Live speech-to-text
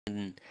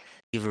and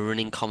give a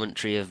running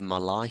commentary of my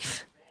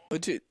life.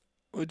 Would you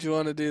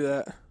want to do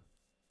that?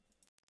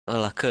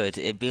 Well, I could.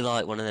 It'd be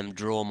like one of them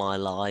draw my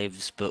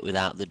lives, but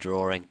without the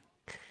drawing.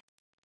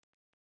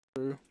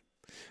 True.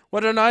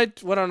 Why don't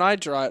I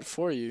draw it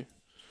for you?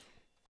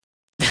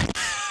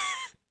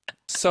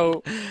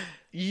 So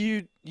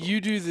you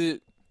do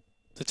the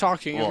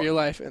talking of What? your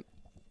life,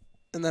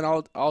 and then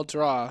I'll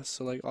draw.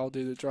 So like I'll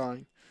do the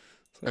drawing.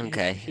 So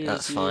Okay, here's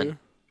that's fine. you.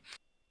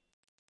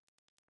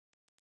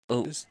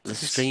 Oh, the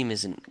Just stream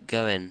isn't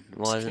going.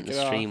 Why isn't kick the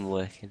it off. stream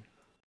working?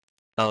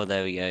 Oh,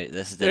 there we go.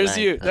 There's a There's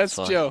delay. you. That's That's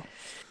why. Joe.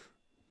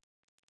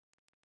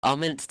 I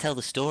meant to tell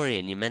the story,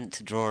 and you meant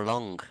to draw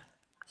along.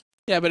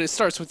 Yeah, but it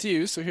starts with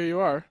you, so here you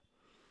are.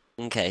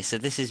 Okay, so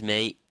this is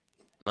me.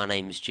 My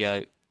name's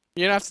Joe.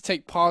 You're gonna have to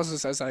take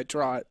pauses as I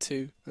draw it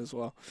too, as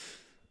well.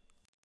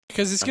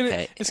 Because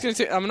Okay. it's gonna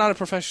take. I'm not a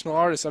professional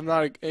artist. I'm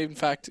not, in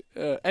fact,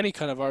 any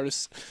kind of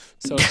artist.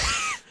 So,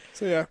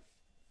 so yeah.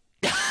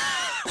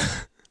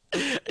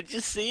 I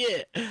just see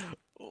it.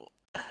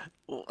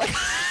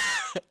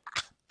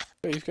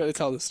 But you've got to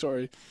tell the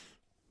story.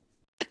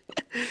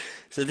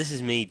 So this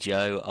is me,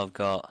 Joe. I've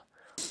got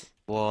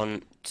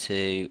 1,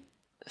 2,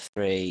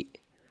 3,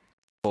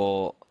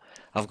 4.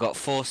 I've got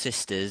 4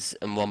 sisters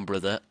and 1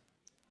 brother.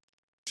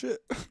 Shit.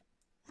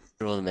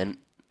 Draw them in.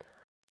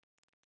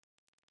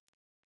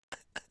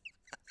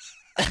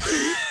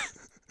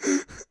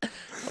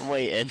 I'm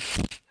waiting.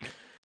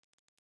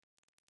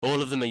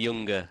 All of them are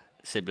younger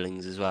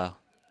siblings as well.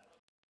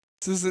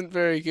 This isn't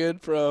very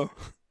good, bro.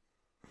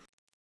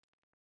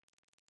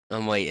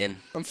 I'm waiting.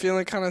 I'm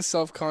feeling kind of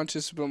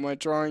self-conscious about my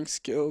drawing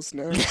skills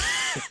now.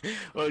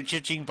 Well,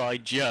 judging by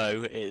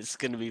Joe, it's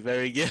going to be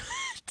very good.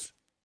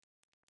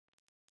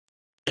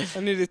 I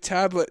need a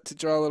tablet to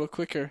draw a little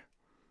quicker.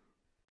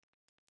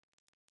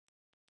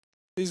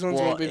 These ones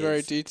won't be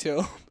very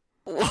detailed.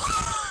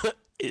 What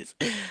is?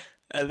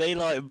 Are they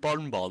like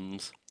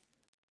bonbons?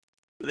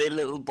 Are they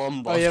little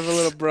bonbons? Oh, you have a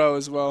little bro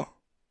as well.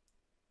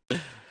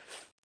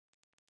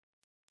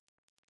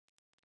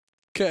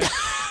 Okay.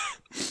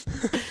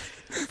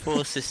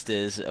 4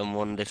 sisters and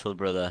 1 little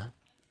brother.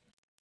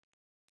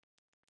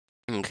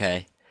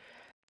 Okay.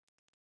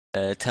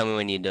 Tell me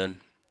when you're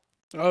done.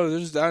 Oh, they're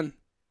just done.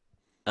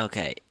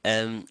 Okay.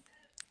 So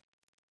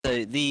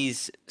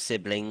these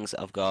siblings,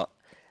 I've got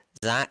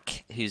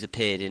Zach, who's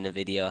appeared in a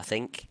video, I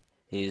think,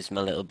 who's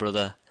my little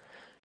brother.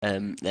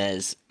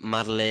 There's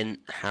Madeline,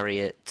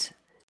 Harriet.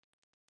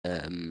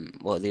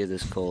 What are the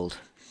others called?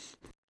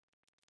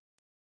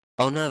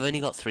 Oh no, I've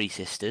only got 3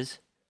 sisters.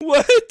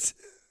 What?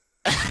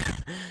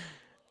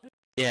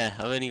 Yeah,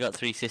 I've only got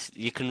 3 sisters.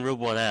 You can rub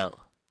one out.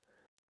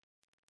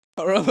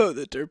 I'll rub out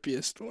the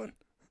derpiest one.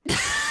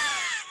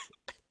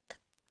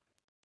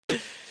 So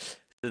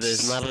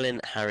there's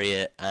Madeline,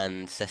 Harriet,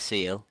 and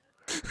Cecile.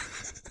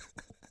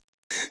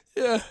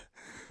 Yeah.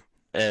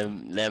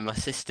 They're my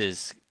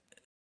sisters.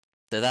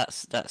 So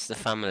that's the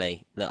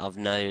family that I've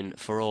known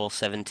for all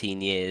 17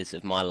 years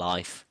of my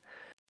life.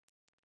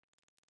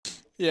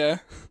 Yeah.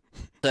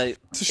 So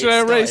should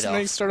I erase and off...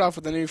 then start off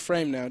with a new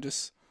frame now?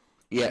 Just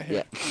Yeah,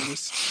 here. yeah.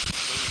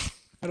 Just...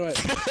 How do I?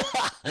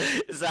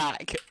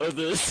 Zach,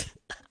 others.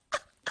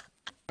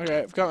 Okay,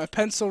 I've got my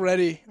pencil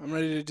ready. I'm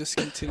ready to just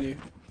continue.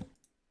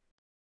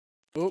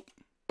 Oh.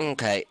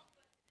 Okay.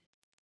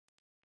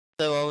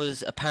 So I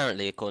was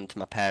apparently, according to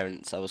my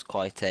parents, I was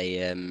quite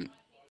a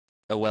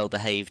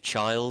well-behaved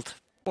child.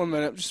 1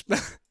 minute, I'm just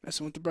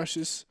messing with the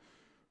brushes.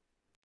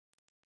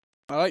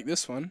 I like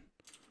this one.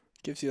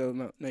 Gives you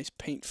a nice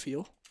paint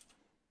feel.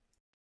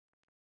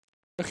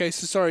 Okay,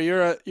 so sorry,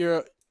 you're a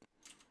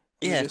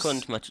Yeah,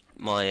 according to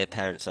my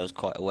parents, I was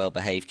quite a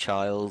well-behaved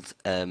child.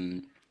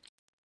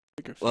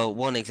 Well,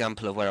 one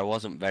example of where I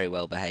wasn't very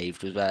well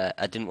behaved was where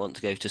I didn't want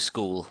to go to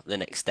school the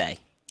next day.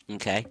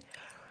 Okay,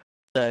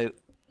 so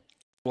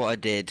what I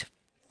did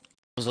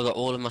was I got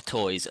all of my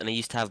toys, and I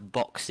used to have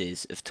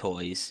boxes of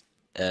toys.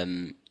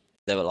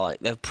 They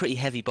were pretty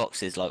heavy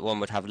boxes. Like one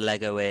would have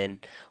Lego in,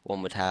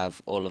 one would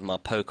have all of my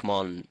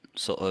Pokemon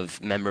sort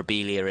of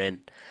memorabilia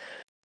in.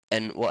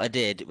 And what I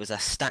did was I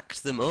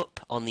stacked them up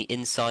on the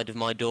inside of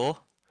my door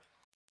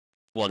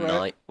one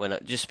night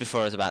just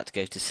before I was about to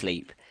go to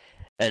sleep.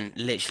 And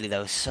literally, there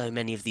were so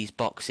many of these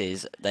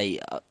boxes. They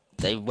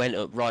went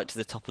up right to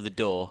the top of the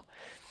door,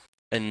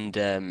 and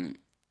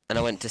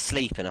I went to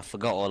sleep, and I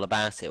forgot all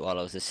about it while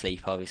I was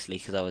asleep, obviously,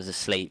 because I was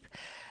asleep.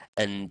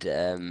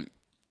 And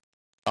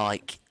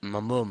like my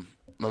mum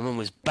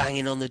was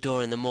banging on the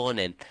door in the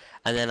morning,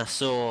 and then I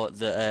saw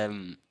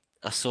that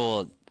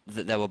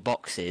there were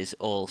boxes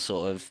all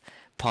sort of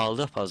piled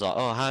up. I was like,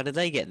 oh, how did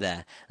they get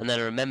there? And then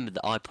I remembered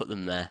that I put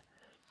them there.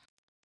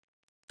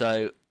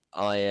 So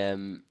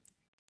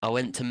I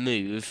went to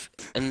move,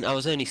 and I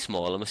was only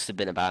small. I must have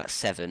been about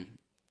 7.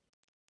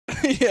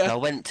 Yeah. So I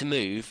went to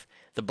move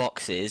the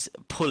boxes,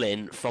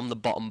 pulling from the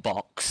bottom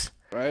box.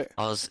 Right.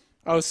 Oh, so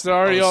they're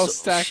already all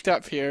stacked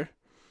up here.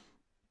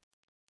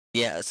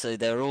 Yeah, so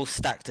they're all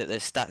stacked up. They're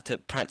stacked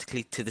up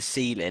practically to the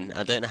ceiling.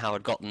 I don't know how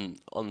I'd gotten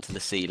onto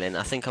the ceiling.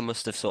 I think I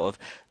must have sort of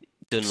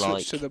done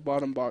Switch to the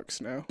bottom box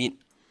now.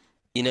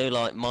 You know,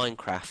 like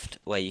Minecraft,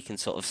 where you can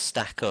sort of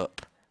stack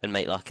up and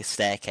make like a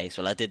staircase.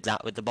 Well, I did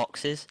that with the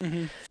boxes,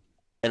 Hmm.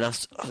 and I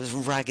was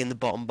ragging the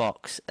bottom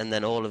box, and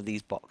then all of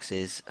these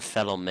boxes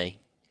fell on me,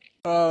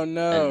 Oh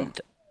no.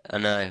 and I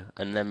know.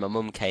 And then my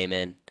mum came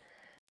in,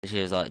 and she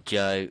was like,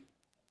 "Joe,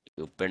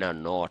 you've been a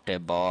naughty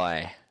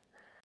boy."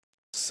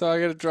 So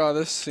I gotta draw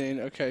this scene.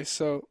 Okay,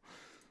 so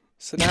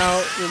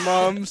now your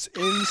mom's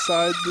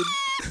inside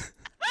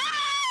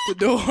the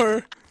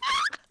door.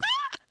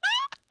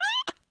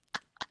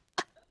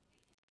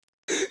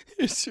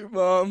 It's your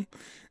mom.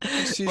 And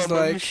My she's mum's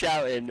like,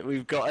 shouting,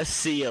 "We've got a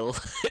seal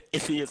in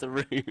the other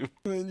room."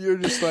 and you're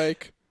just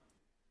like,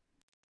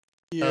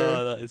 here,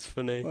 Oh, that is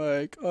funny.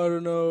 like, I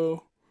don't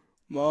know,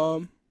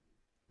 mom.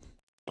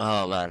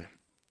 Oh man.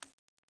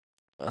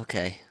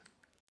 Okay.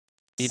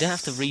 You don't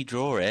have to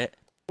redraw it.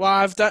 Well,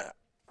 I've done.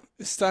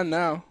 It's done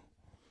now.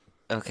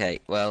 Okay,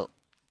 well,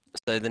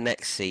 so the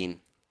next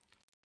scene.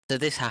 So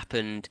this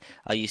happened.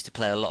 I used to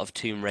play a lot of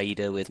Tomb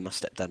Raider with my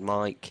stepdad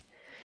Mike.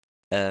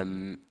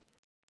 Um,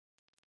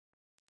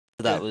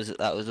 Yeah.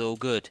 that was all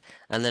good.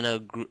 And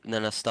then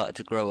then I started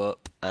to grow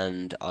up,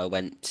 and I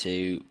went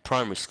to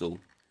primary school.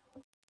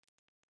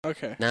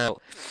 Okay. Now,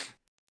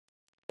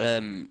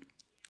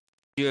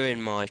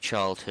 during my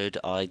childhood,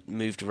 I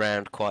moved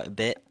around quite a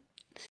bit.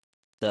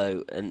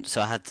 So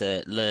I had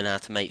to learn how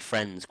to make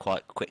friends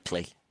quite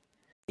quickly.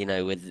 You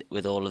know,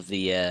 with all of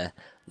the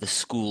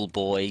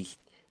schoolboy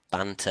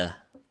banter.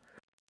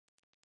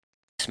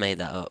 Just made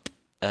that up.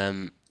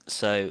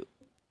 So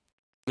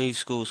moved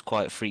schools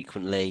quite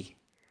frequently.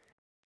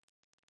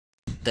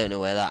 Don't know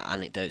where that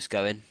anecdote's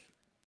going.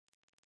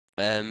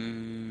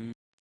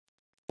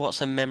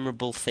 What's a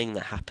memorable thing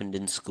that happened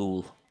in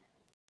school?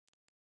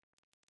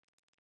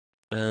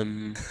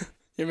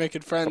 You're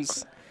making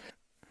friends.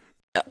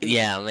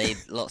 Yeah, I made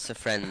lots of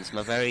friends.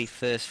 My very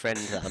first friend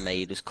that I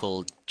made was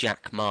called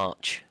Jack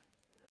March.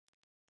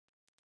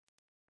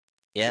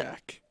 Yeah,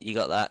 Jack. you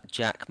got that?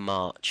 Jack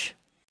March.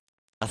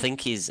 I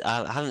think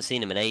I haven't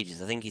seen him in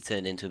ages. I think he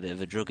turned into a bit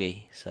of a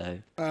druggie, so...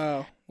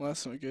 Oh, well,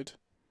 that's not good.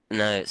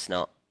 No, it's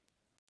not.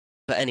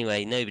 But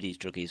anyway, nobody's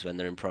druggies when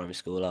they're in primary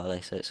school, are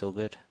they? So it's all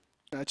good.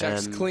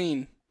 Jack's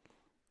clean.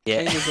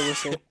 Yeah. Clean as a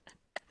whistle.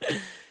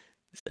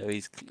 So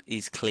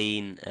he's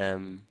clean.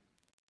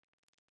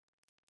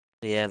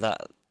 Yeah,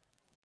 that.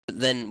 But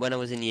then when I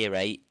was in year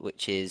 8,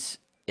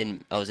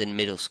 I was in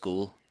middle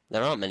school.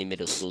 There aren't many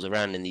middle schools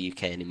around in the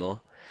UK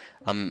anymore.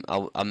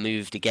 I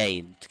moved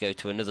again to go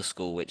to another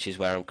school, which is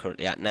where I'm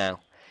currently at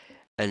now.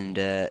 And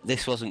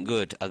this wasn't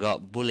good. I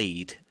got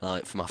bullied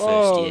like for my first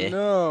Oh year.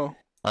 no.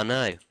 I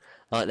know.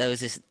 Like there was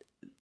this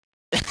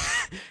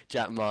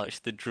Jack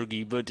March, the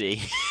druggy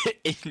buddy,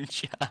 in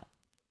chat.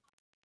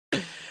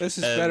 This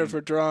is better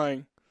for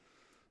drawing.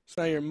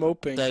 So now you're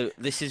moping. So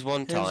this is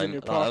one Hands in time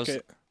your like,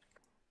 pocket.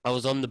 I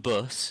was on the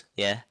bus,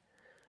 yeah,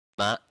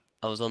 Matt.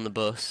 I was on the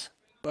bus.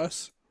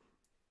 Bus.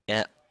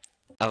 Yeah,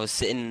 I was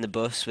sitting in the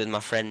bus with my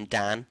friend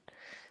Dan,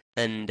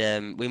 and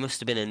we must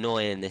have been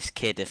annoying this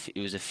kid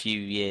who was a few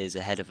years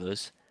ahead of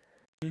us,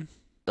 Mm.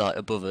 like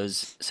above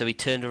us. So he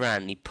turned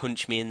around and he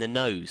punched me in the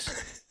nose.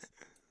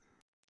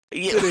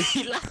 Did What are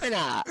you laughing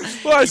at?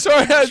 Well,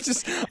 sorry,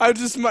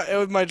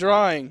 with my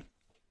drawing.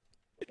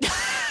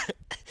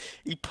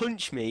 He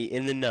punched me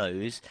in the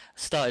nose,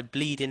 started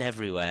bleeding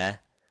everywhere,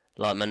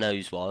 like my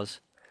nose was,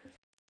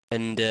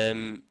 and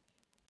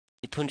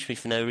he punched me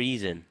for no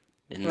reason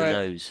in the Right.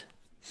 nose.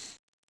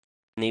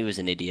 And he was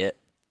an idiot.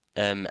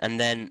 And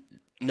then,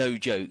 no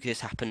joke, this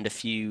happened a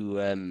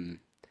few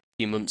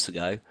months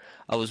ago.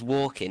 I was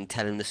walking,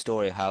 telling the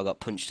story of how I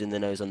got punched in the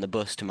nose on the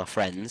bus to my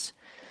friends,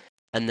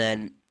 and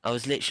then I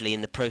was literally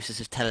in the process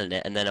of telling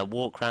it, and then I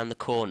walk round the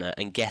corner,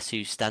 and guess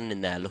who's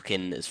standing there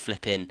looking as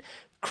flipping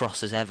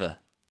cross as ever?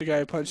 The guy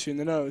who punched you in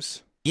the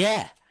nose.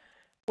 Yeah,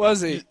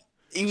 Was he?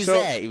 he was So,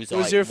 there. He was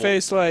Was like, your "What?"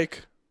 face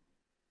like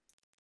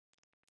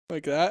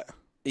that?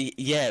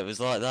 Yeah, it was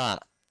like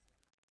that,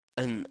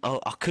 and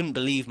I couldn't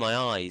believe my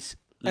eyes.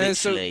 And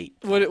so, Literally,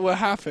 what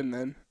happened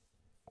then?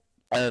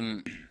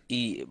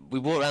 we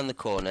walked around the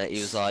corner. He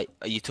was like,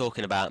 "Are you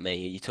talking about me?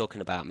 Are you talking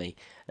about me?"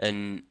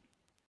 And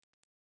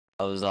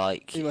I was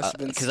like, You must have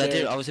been because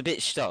scared. I was a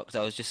bit shocked.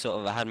 I was just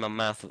I had my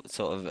mouth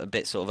sort of a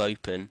bit sort of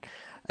open,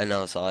 and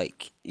I was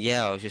like,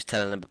 "Yeah, I was just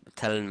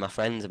telling my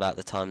friends about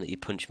the time that you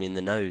punched me in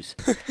the nose."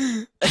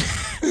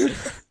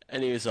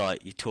 And he was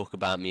like, "You talk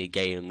about me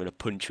again, I'm gonna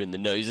punch you in the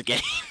nose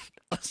again."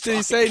 Did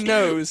he say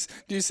nose?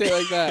 Do you say it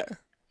like that?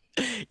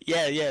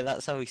 Yeah,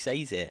 that's how he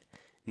says it.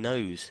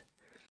 Nose.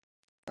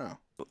 Oh.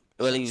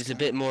 Well, he was a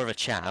bit more of a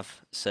chav,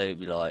 so he'd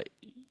be like,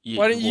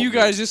 Why didn't you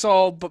guys just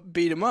all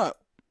beat him up?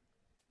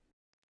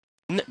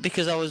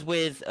 Because I was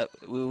we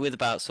were with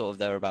about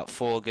there were about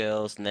 4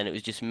 girls, and then it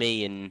was just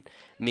me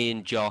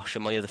and Josh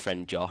and my other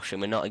friend Josh, and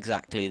we're not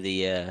exactly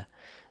the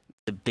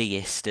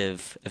biggest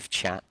of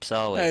chaps,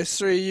 are we? Hey, it's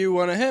 3 of you,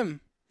 1 of him.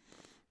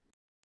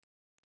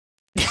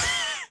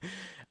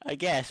 I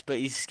guess, but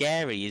he's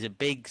scary. He's a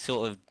big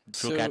sort of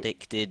drug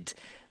addicted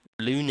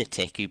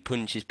lunatic who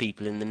punches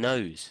people in the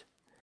nose.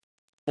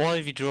 Why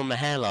have you drawn my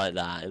hair like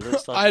that? It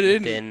looks like I it's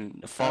didn't. been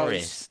a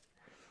forest.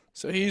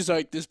 So he's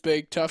like this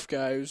big tough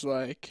guy who's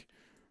like,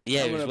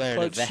 Yeah, I'm he was gonna wearing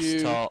a punch vest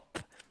you top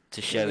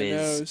to show in the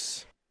his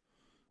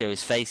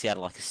nose. face. He had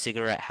like a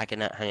cigarette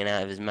hanging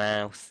out of his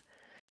mouth.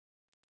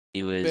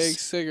 Big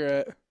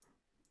cigarette.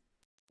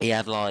 He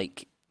had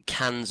like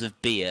cans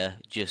of beer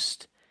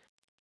just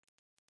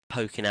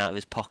poking out of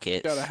his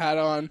pockets. Got a hat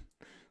on.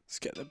 Let's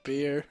get the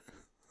beer.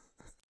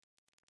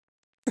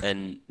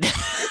 And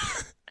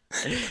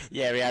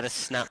yeah, he had a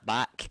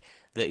snapback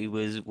that he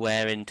was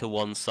wearing to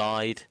one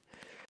side.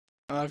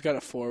 I've got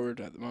it forward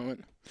at the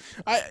moment.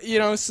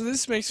 So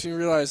this makes me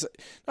realize that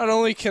not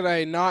only can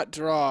I not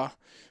draw,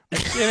 I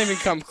can't even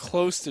come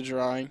close to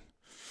drawing.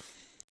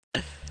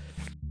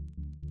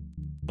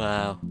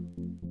 Wow.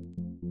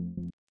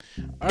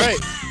 All right.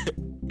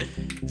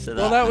 So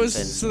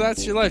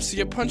that's your life. So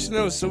you get punched in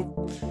the nose.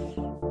 So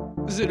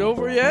is it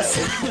over yet?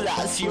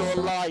 That's your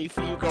life.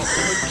 You got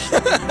punched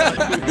in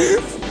the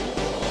nose.